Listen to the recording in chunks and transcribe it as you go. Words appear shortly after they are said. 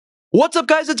What's up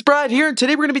guys, it's Brad here, and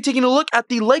today we're going to be taking a look at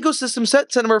the LEGO system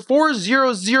set number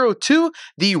 4002,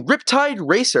 the RipTide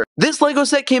Racer. This LEGO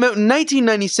set came out in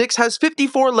 1996, has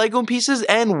 54 LEGO pieces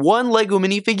and 1 LEGO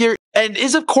minifigure, and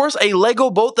is of course a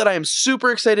LEGO boat that I am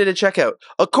super excited to check out.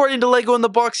 According to LEGO in the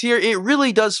box here, it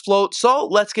really does float, so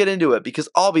let's get into it because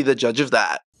I'll be the judge of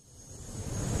that.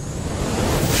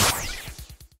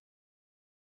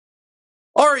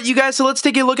 Alright you guys, so let's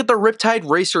take a look at the RipTide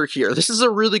Racer here. This is a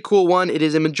really cool one. It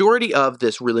is a majority of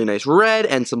this really nice red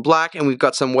and some black, and we've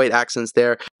got some white accents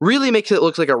there. Really makes it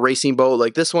look like a racing boat.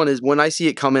 Like this one is, when I see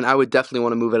it coming, I would definitely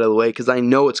want to move it out of the way because I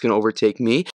know it's going to overtake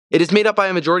me. It is made up by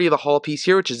a majority of the hull piece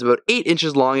here, which is about 8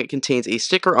 inches long. It contains a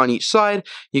sticker on each side.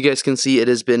 You guys can see it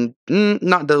has been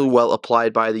not that well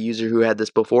applied by the user who had this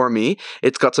before me.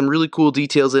 It's got some really cool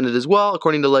details in it as well.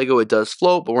 According to LEGO, it does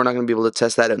float, but we're not going to be able to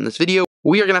test that out in this video.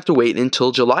 We are going to have to wait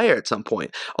until July at some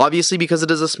point. Obviously, because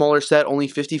it is a smaller set, only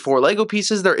 54 LEGO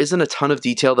pieces, there isn't a ton of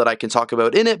detail that I can talk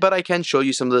about in it, but I can show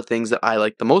you some of the things that I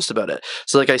like the most about it.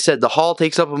 So like I said, the hull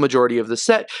takes up a majority of the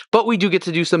set, but we do get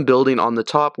to do some building on the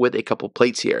top with a couple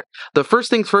plates here. The first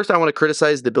things first, I want to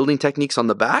criticize the building techniques on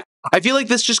the back. I feel like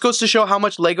this just goes to show how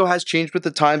much LEGO has changed with the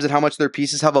times and how much their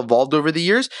pieces have evolved over the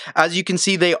years. As you can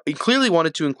see, they clearly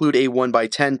wanted to include a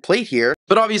 1x10 plate here,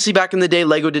 but obviously back in the day,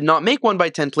 LEGO did not make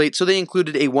 1x10 plates, so they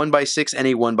included a 1x6 and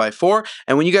a 1x4,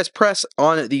 and when you guys press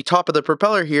on the top of the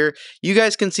propeller here, you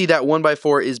guys can see that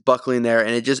 1x4 is buckling there,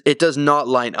 and it does not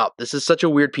line up. This is such a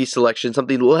weird piece selection,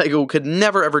 something LEGO could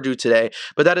never ever do today,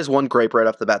 but that is one gripe right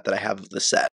off the bat that I have of the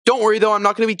set. Don't worry though, I'm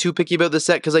not going to be too picky about the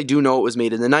set because I do know it was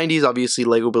made in the 90s. Obviously,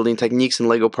 LEGO building techniques and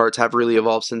LEGO parts have really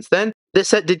evolved since then. This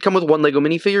set did come with 1 LEGO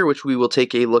minifigure, which we will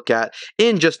take a look at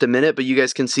in just a minute, but you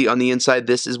guys can see on the inside,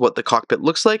 this is what the cockpit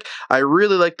looks like. I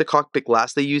really like the cockpit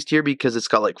glass they used here because it's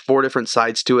got like 4 different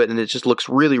sides to it, and it just looks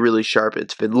really, really sharp.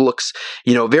 It looks,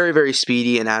 you know, very, very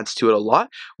speedy and adds to it a lot.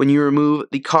 When you remove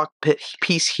the cockpit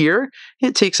piece here,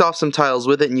 it takes off some tiles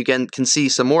with it, and you can see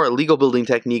some more LEGO building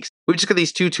techniques. We've just got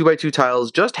these 2x2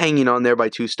 tiles just hanging on there by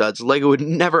 2 studs. LEGO would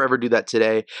never ever do that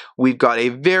today. We've got a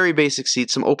very basic seat,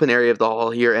 some open area of the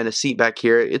hull here, and a seat back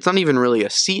here. It's not even really a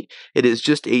seat. It is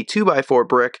just a 2x4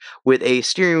 brick with a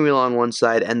steering wheel on one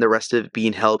side and the rest of it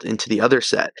being held into the other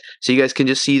set. So you guys can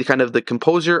just see kind of the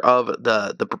composure of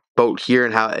the boat here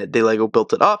and how the LEGO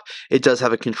built it up. It does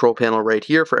have a control panel right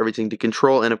here for everything to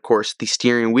control, and of course the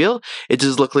steering wheel. It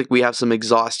does look like we have some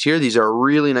exhaust here. These are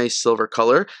really nice silver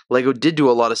color. LEGO did do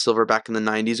a lot of silver back in the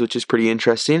 90s, which is pretty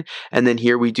interesting. And then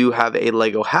here we do have a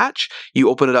LEGO hatch. You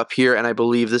open it up here, and I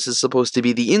believe this is supposed to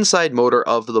be the inside motor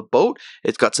of the boat.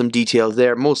 It's got some details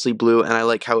there, mostly blue, and I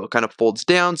like how it kind of folds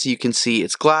down so you can see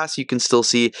it's glass. You can still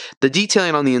see the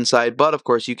detailing on the inside, but of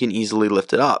course you can easily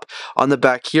lift it up. On the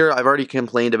back here, I've already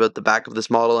complained about the back of this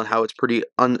model and how it's pretty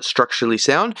unstructurally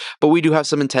sound, but we do have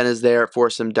some antennas there for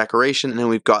some decoration, and then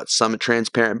we've got some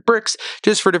transparent bricks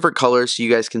just for different colors so you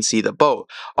guys can see the boat.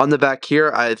 On the back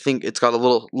here, I think it's got a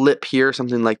little lip here,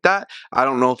 something like that. I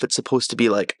don't know if it's supposed to be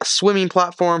like a swimming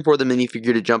platform for the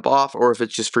minifigure to jump off, or if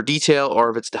it's just for detail, or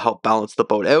if it's to help balance the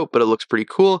boat out, but it looks pretty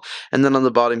cool. And then on the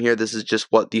bottom here, this is just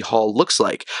what the hull looks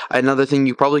like. Another thing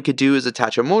you probably could do is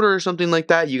attach a motor or something like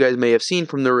that. You guys may have seen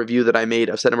from the review that I made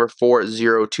of set number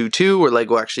 4022, where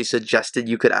LEGO actually suggested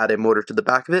you could add a motor to the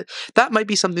back of it. That might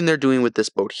be something they're doing with this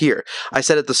boat here. I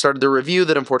said at the start of the review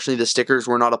that unfortunately the stickers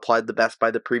were not applied the best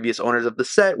by the previous owners of the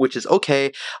set, which is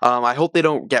okay. I hope they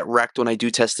don't get wrecked when I do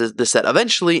test the set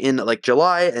eventually in like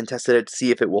July and test it out to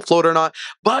see if it will float or not,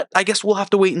 but I guess we'll have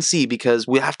to wait and see because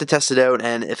we have to test it out,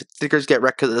 and if stickers get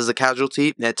wrecked as a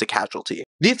casualty, it's a casualty.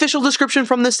 The official description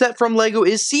from this set from LEGO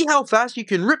is, see how fast you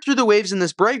can rip through the waves in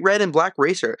this bright red and black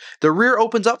racer. The rear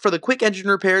opens up for the quick engine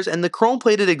repairs, and the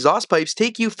chrome-plated exhaust pipes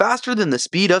take you faster than the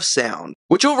speed of sound.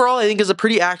 Which overall I think is a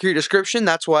pretty accurate description.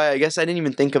 That's why I guess I didn't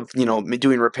even think of, you know,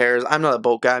 doing repairs. I'm not a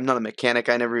boat guy, I'm not a mechanic.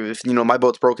 I never even, you know, my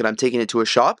boat's broken, I'm taking it to a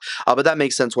shop. But that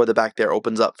makes sense why the back there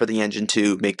opens up for the engine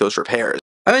to make those repairs.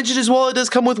 I mentioned as well, it does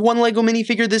come with 1 LEGO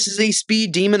minifigure. This is a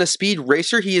speed demon, a speed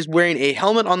racer. He is wearing a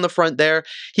helmet on the front there.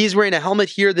 He's wearing a helmet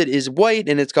here that is white,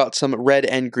 and it's got some red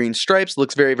and green stripes.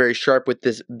 Looks very, very sharp with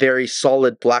this very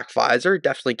solid black visor.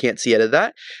 Definitely can't see out of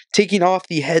that. Taking off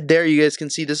the head there, you guys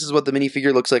can see this is what the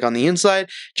minifigure looks like on the inside.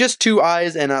 Just 2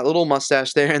 eyes and a little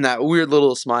mustache there and that weird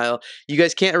little smile. You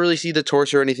guys can't really see the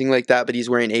torso or anything like that, but he's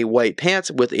wearing a white pants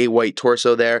with a white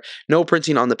torso there. No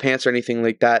printing on the pants or anything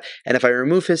like that. And if I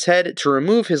remove his head to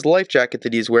remove his life jacket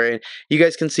that he's wearing, you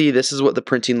guys can see this is what the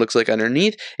printing looks like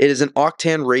underneath. It is an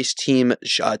Octan Race Team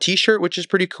t-shirt, which is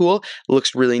pretty cool. It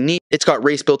looks really neat. It's got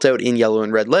race built out in yellow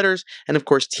and red letters, and of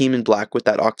course team in black with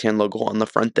that Octan logo on the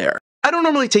front there. I don't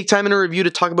normally take time in a review to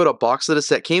talk about a box that a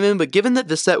set came in, but given that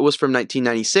this set was from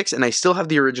 1996 and I still have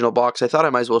the original box, I thought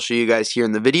I might as well show you guys here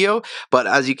in the video. But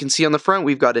as you can see on the front,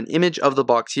 we've got an image of the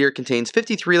box here. It contains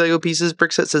 53 Lego pieces.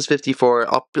 Brickset says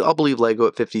 54. I'll believe Lego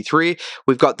at 53.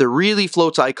 We've got the really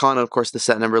floats icon, and of course the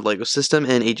set number Lego system,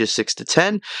 and ages 6 to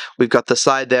 10. We've got the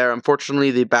side there. Unfortunately,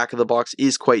 the back of the box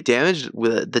is quite damaged,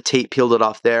 with the tape peeled it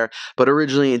off there. But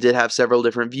originally it did have several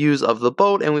different views of the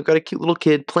boat, and we've got a cute little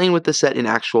kid playing with the set in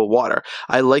actual water.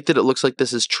 I like that it looks like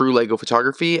this is true Lego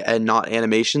photography and not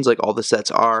animations like all the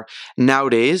sets are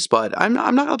nowadays, but I'm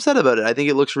not upset about it. I think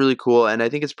it looks really cool, and I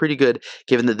think it's pretty good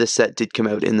given that this set did come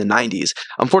out in the 90s.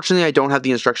 Unfortunately, I don't have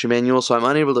the instruction manual, so I'm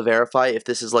unable to verify if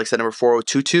this is like set number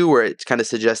 4022, where it kind of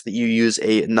suggests that you use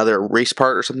another race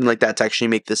part or something like that to actually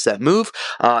make this set move,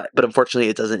 but unfortunately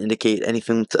it doesn't indicate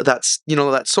anything that's,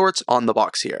 that sorts on the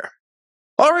box here.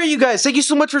 Alright you guys, thank you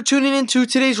so much for tuning in to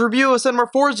today's review of set number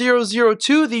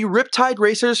 4002, the RipTide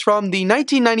Racers from the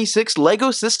 1996 LEGO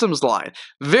Systems line.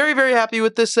 Very, very happy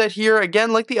with this set here.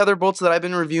 Again, like the other boats that I've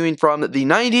been reviewing from the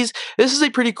 90s, this is a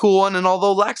pretty cool one, and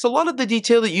although lacks a lot of the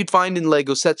detail that you'd find in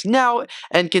LEGO sets now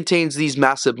and contains these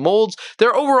massive molds,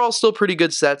 they're overall still pretty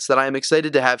good sets that I am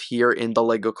excited to have here in the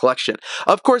LEGO collection.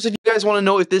 Of course, if you guys want to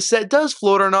know if this set does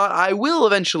float or not, I will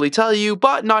eventually tell you,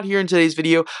 but not here in today's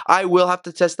video. I will have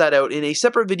to test that out in a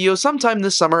separate video sometime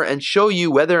this summer and show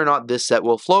you whether or not this set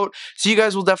will float, so you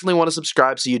guys will definitely want to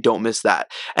subscribe so you don't miss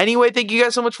that. Anyway, thank you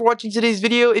guys so much for watching today's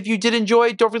video. If you did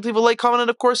enjoy, don't forget to leave a like, comment, and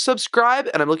of course subscribe,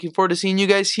 and I'm looking forward to seeing you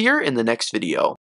guys here in the next video.